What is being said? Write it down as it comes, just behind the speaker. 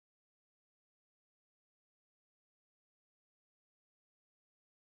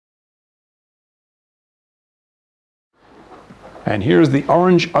And here is the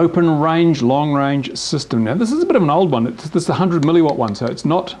Orange Open Range Long Range System. Now this is a bit of an old one. This is the 100 milliwatt one, so it's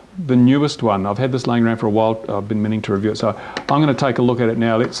not the newest one. I've had this laying around for a while. I've been meaning to review it, so I'm going to take a look at it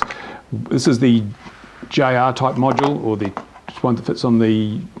now. This is the JR type module, or the one that fits on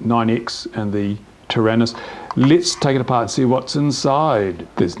the 9X and the Tyrannus. Let's take it apart and see what's inside.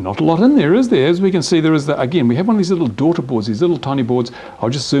 There's not a lot in there, is there? As we can see, there is again, we have one of these little daughter boards, these little tiny boards. I'll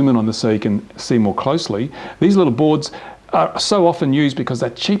just zoom in on this so you can see more closely. These little boards are so often used because they're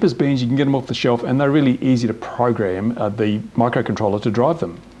cheap as beans. You can get them off the shelf and they're really easy to program the microcontroller to drive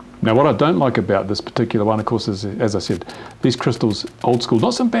them. Now what I don't like about this particular one, of course, is, as I said, these crystals, old school,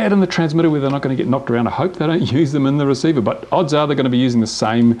 not so bad in the transmitter where they're not going to get knocked around. I hope they don't use them in the receiver, but odds are they're going to be using the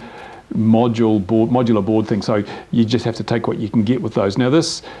same modular board thing, so you just have to take what you can get with those. Now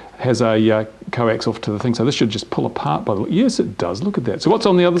this has a coax off to the thing, so this should just pull apart by the look. Yes, it does. Look at that. So what's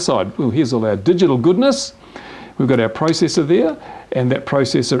on the other side? Well, here's all our digital goodness. We've got our processor there, and that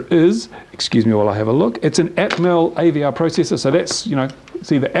processor is, excuse me while I have a look, it's an Atmel AVR processor, so that's, you know,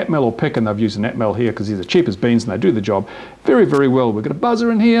 it's either Atmel or PIC, and they've used an Atmel here because these are cheap as beans and they do the job very, very well. We've got a buzzer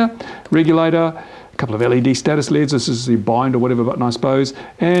in here, regulator, a couple of LED status LEDs, this is the bind or whatever button I suppose,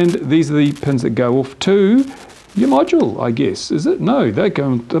 and these are the pins that go off to your module, I guess. Is it? No, they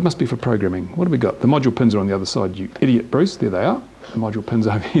must be for programming. What have we got? The module pins are on the other side, you idiot, Bruce. There they are. The module pins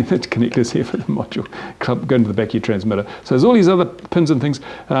over here, the connectors here for the module, going to the back of your transmitter. So there's all these other pins and things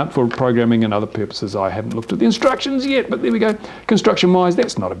for programming and other purposes. I haven't looked at the instructions yet, but there we go. Construction-wise,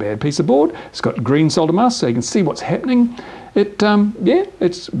 that's not a bad piece of board. It's got green solder mask, so you can see what's happening. Yeah,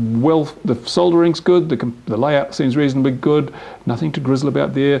 it's well, the soldering's good, the layout seems reasonably good, nothing to grizzle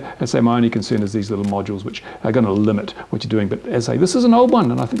about there. As I say, my only concern is these little modules, which are going to limit what you're doing. But as I say, this is an old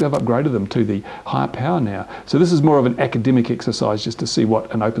one, and I think they've upgraded them to the higher power now. So this is more of an academic exercise just to see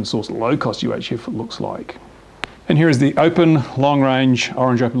what an open source, low-cost UHF looks like. And here is the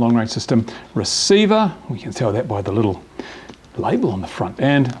Orange Open Long Range System receiver. We can tell that by the little label on the front.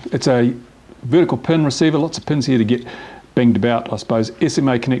 And it's a vertical pin receiver, lots of pins here to get banged about, I suppose.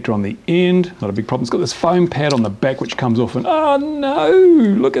 SMA connector on the end, not a big problem. It's got this foam pad on the back which comes off, and oh no,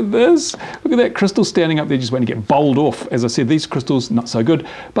 look at this. Look at that crystal standing up there just waiting to get bowled off. As I said, these crystals, not so good,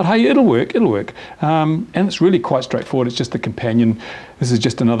 but hey, it'll work, it'll work. And it's really quite straightforward. It's just the companion. This is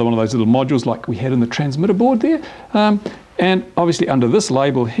just another one of those little modules like we had in the transmitter board there. And obviously under this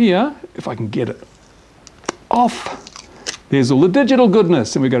label here, if I can get it off, there's all the digital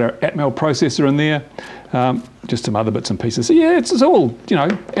goodness, and we've got our Atmel processor in there, just some other bits and pieces. So yeah, it's all, you know,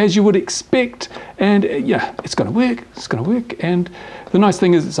 as you would expect, and yeah, it's going to work, it's going to work. And the nice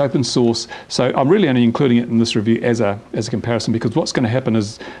thing is it's open source, so I'm really only including it in this review as a comparison, because what's going to happen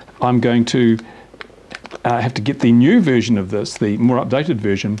is I'm going to have to get the new version of this, the more updated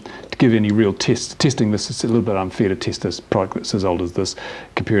version, to give any real testing this. It's a little bit unfair to test this product that's as old as this,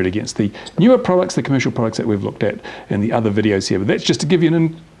 compare it against the newer products, the commercial products that we've looked at in the other videos here. But that's just to give you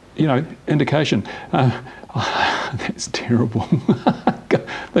an indication. That's terrible.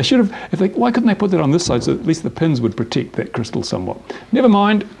 They should have, why couldn't they put that on this side so at least the pins would protect that crystal somewhat? Never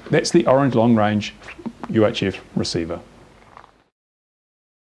mind, that's the Orange Long Range UHF receiver.